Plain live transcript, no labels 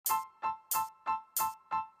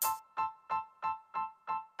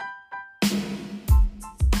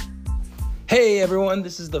Hey everyone,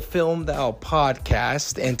 this is the Film Thou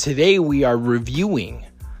podcast, and today we are reviewing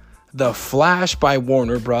The Flash by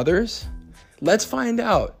Warner Brothers. Let's find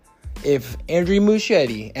out if Andrew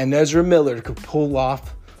Muschietti and Ezra Miller could pull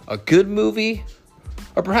off a good movie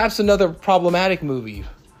or perhaps another problematic movie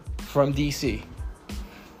from DC.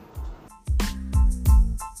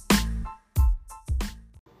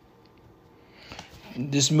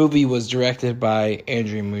 This movie was directed by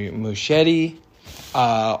Andrew Muschietti,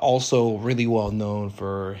 also really well known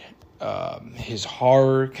for his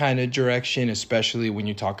horror kind of direction, especially when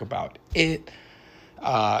you talk about it.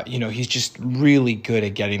 He's just really good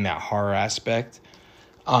at getting that horror aspect.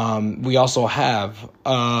 We also have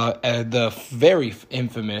the very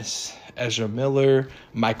infamous Ezra Miller,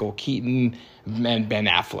 Michael Keaton, and Ben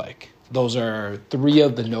Affleck. Those are three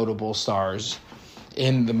of the notable stars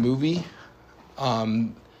in the movie.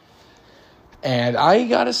 And I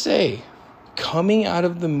gotta say, coming out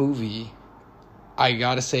of the movie, I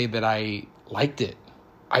gotta say that I liked it.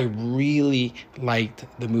 I really liked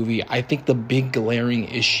the movie. I think the big glaring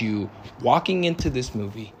issue walking into this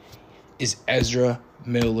movie is Ezra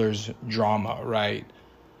Miller's drama, right?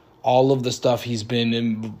 All of the stuff he's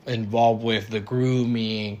been involved with, the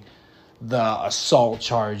grooming, the assault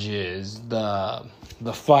charges, the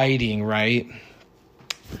fighting, right?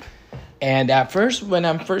 And at first, when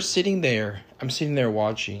I'm sitting there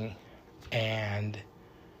watching, and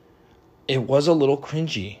it was a little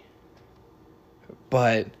cringy.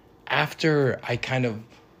 But after I kind of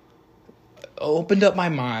opened up my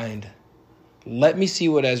mind, let me see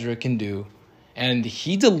what Ezra can do, and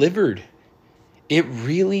he delivered. It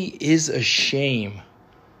really is a shame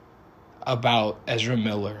about Ezra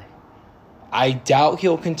Miller. I doubt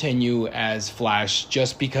he'll continue as Flash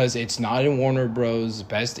just because it's not in Warner Bros.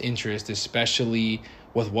 Best interest, especially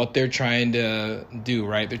with what they're trying to do,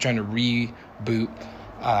 right? They're trying to reboot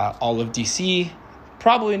all of DC.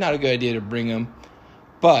 Probably not a good idea to bring him.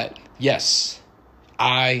 But yes,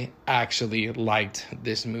 I actually liked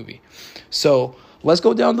this movie. So let's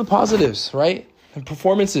go down to the positives, right? And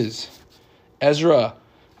performances. Ezra,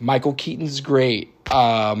 Michael Keaton's great.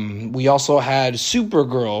 We also had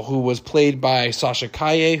Supergirl, who was played by Sasha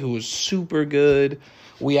Calle, who was super good.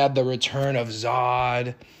 We had the return of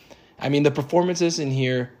Zod. I mean, the performances in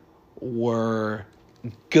here were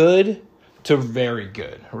good to very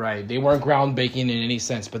good, right? They weren't groundbreaking in any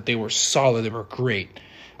sense, but they were solid. They were great.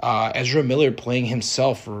 Ezra Miller playing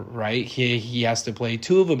himself, right? He has to play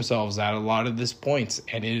two of himself at a lot of this points,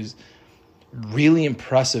 and it is really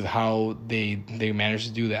impressive how they managed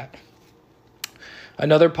to do that.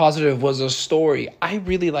 Another positive was a story. I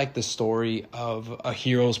really like the story of a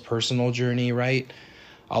hero's personal journey, right?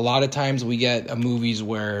 A lot of times we get movies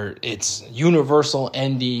where it's universal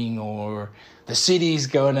ending or the city's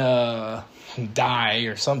gonna die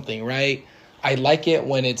or something, right? I like it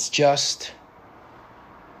when it's just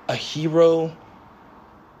a hero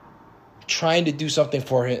trying to do something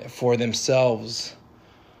for themselves,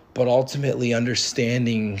 but ultimately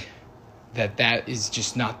understanding that is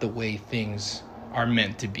just not the way things are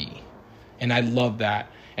meant to be. And I love that.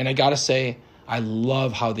 And I gotta say, I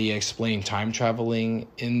love how they explain time traveling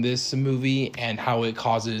in this movie and how it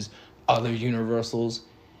causes other universes.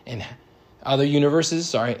 And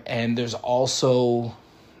there's also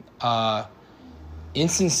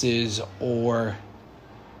instances or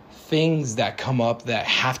things that come up that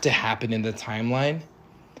have to happen in the timeline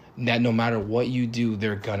that no matter what you do,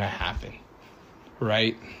 they're gonna happen,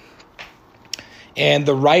 right? And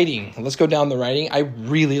the writing, let's go down the writing. I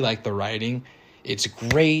really like the writing. It's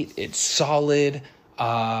great. It's solid.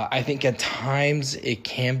 I think at times it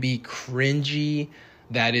can be cringy.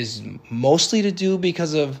 That is mostly to do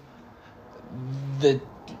because of the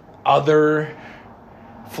other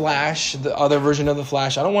Flash, the other version of the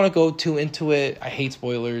Flash. I don't want to go too into it. I hate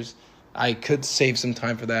spoilers. I could save some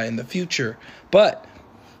time for that in the future. But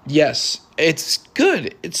yes, it's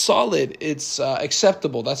good. It's solid. It's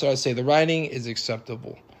acceptable. That's what I say. The writing is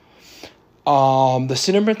acceptable. The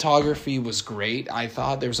cinematography was great. I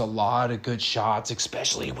thought there was a lot of good shots,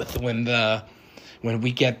 especially with when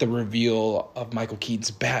we get the reveal of Michael Keaton's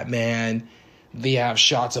Batman. They have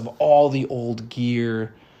shots of all the old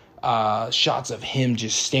gear, shots of him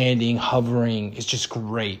just standing, hovering. It's just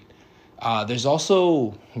great. There's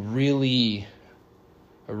also really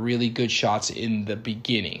good shots in the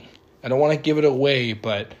beginning. I don't want to give it away,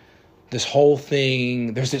 but there's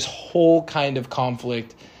this whole kind of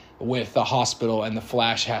conflict with the hospital, and the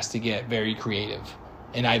Flash has to get very creative.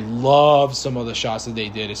 And I love some of the shots that they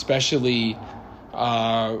did, especially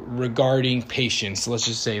regarding patients. Let's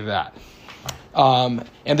just say that. And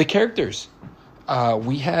the characters.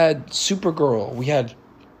 We had Supergirl. We had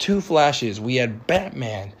 2 Flashes, we had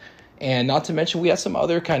Batman, and not to mention we had some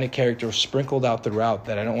other kind of characters sprinkled out throughout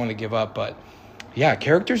that I don't want to give up. But yeah,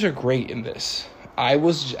 characters are great in this. I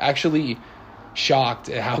was actually shocked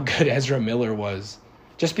at how good Ezra Miller was,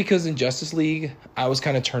 just because in Justice League I was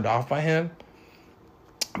kind of turned off by him.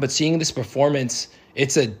 But seeing this performance,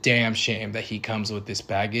 it's a damn shame that he comes with this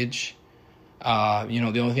baggage. The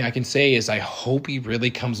only thing I can say is I hope he really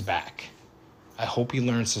comes back. I hope he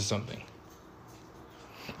learns something.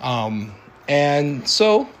 And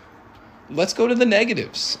so let's go to the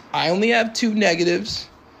negatives. I only have 2 negatives.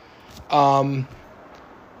 One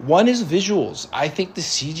is visuals. I think the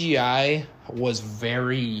CGI was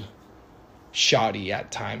very shoddy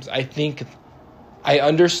at times. I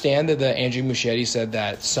understand that Andrew Muschietti said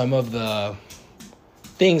that some of the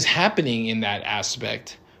things happening in that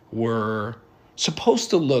aspect were supposed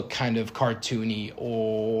to look kind of cartoony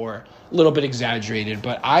or a little bit exaggerated,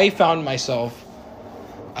 but I found myself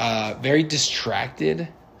very distracted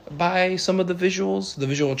by some of the visuals, the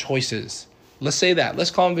visual choices. Let's say that.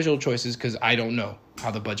 Let's call them visual choices because I don't know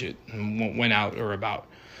how the budget went out or about.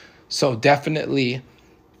 So definitely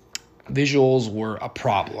visuals were a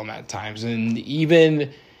problem at times. And even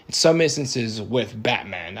in some instances with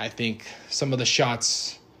Batman, I think some of the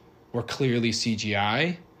shots were clearly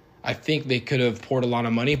CGI. I think they could have poured a lot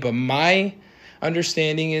of money, but my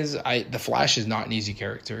understanding is the Flash is not an easy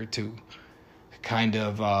character to kind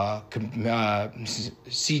of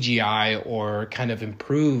CGI or kind of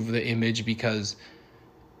improve the image, because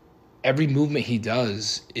every movement he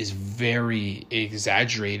does is very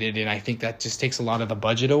exaggerated, and I think that just takes a lot of the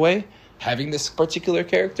budget away, having this particular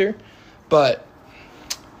character. But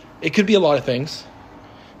it could be a lot of things.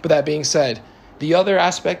 But that being said, the other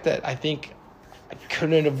aspect that I think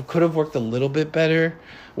could have worked a little bit better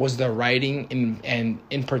was the writing, and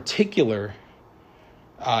in particular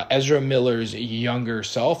Ezra Miller's younger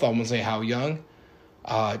self. I won't say how young,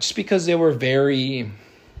 just because they were very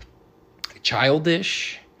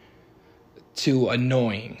childish to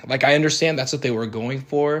annoying. Like, I understand that's what they were going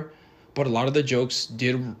for, but a lot of the jokes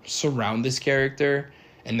did surround this character,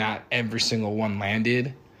 and not every single one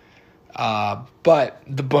landed. But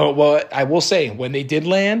what I will say, when they did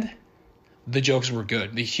land, the jokes were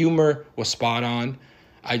good. The humor was spot on.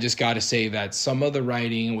 I just got to say that some of the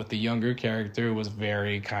writing with the younger character was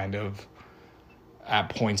very kind of, at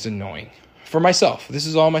points, annoying. For myself. This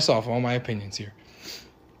is all myself, all my opinions here.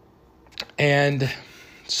 And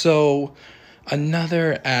so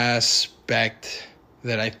another aspect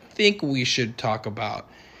that I think we should talk about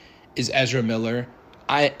is Ezra Miller.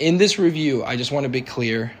 In this review, I just want to be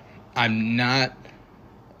clear, I'm not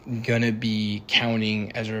going to be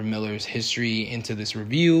counting Ezra Miller's history into this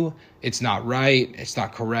review. It's not right. It's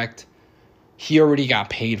not correct. He already got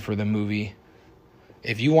paid for the movie.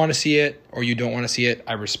 If you want to see it or you don't want to see it,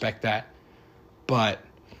 I respect that. But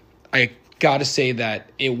I got to say that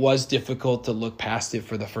it was difficult to look past it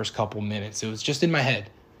for the first couple minutes. It was just in my head.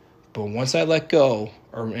 But once I let go,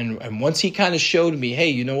 and once he kind of showed me, hey,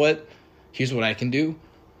 you know what? Here's what I can do.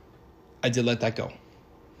 I did let that go.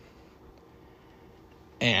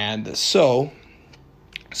 And so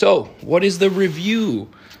what is the review?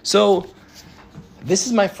 So this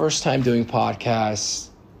is my first time doing podcasts,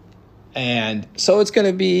 and so it's going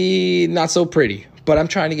to be not so pretty, but I'm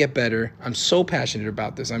trying to get better. I'm so passionate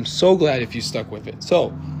about this. I'm so glad if you stuck with it.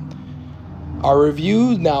 So our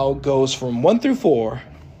review now goes from 1 through 4,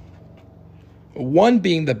 1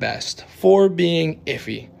 being the best, 4 being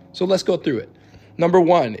iffy. So let's go through it. Number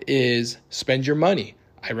 1 is spend your money.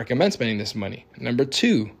 I recommend spending this money. Number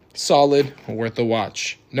 2, solid, worth a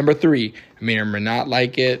watch. Number 3, may or may not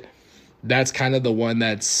like it. That's kind of the one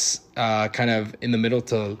that's kind of in the middle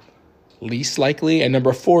to least likely. And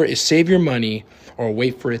number 4 is save your money or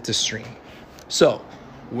wait for it to stream. So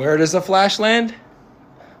where does The Flash land?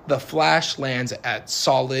 The Flash lands at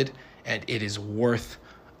solid, and it is worth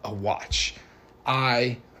a watch.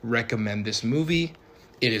 I recommend this movie.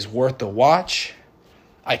 It is worth the watch.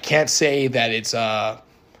 I can't say that it's a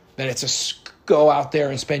go out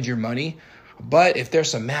there and spend your money, but if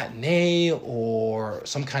there's a matinee or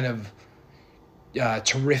some kind of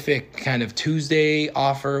terrific kind of Tuesday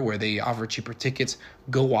offer where they offer cheaper tickets,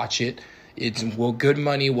 go watch it. It's good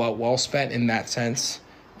money, well spent in that sense.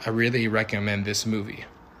 I really recommend this movie.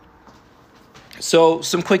 So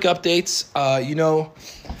some quick updates.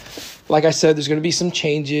 Like I said, there's going to be some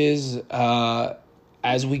changes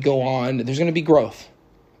as we go on. There's going to be growth.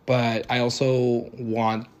 But I also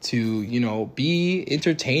want to, be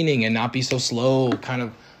entertaining and not be so slow, kind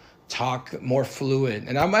of talk more fluid.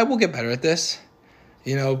 And I will get better at this.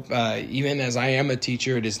 Even as I am a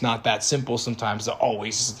teacher, it is not that simple sometimes to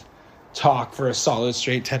always talk for a solid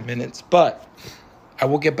straight 10 minutes, but I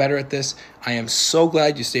will get better at this. I am so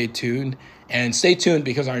glad you stayed tuned, and stay tuned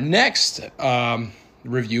because our next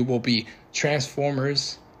review will be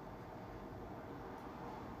Transformers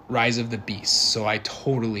Rise of the Beast. So I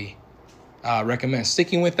totally recommend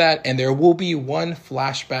sticking with that, and there will be one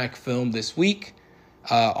flashback film this week.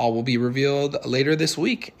 All will be revealed later this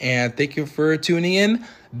week, and thank you for tuning in.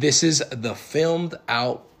 This is the Filmed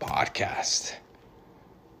Out Podcast.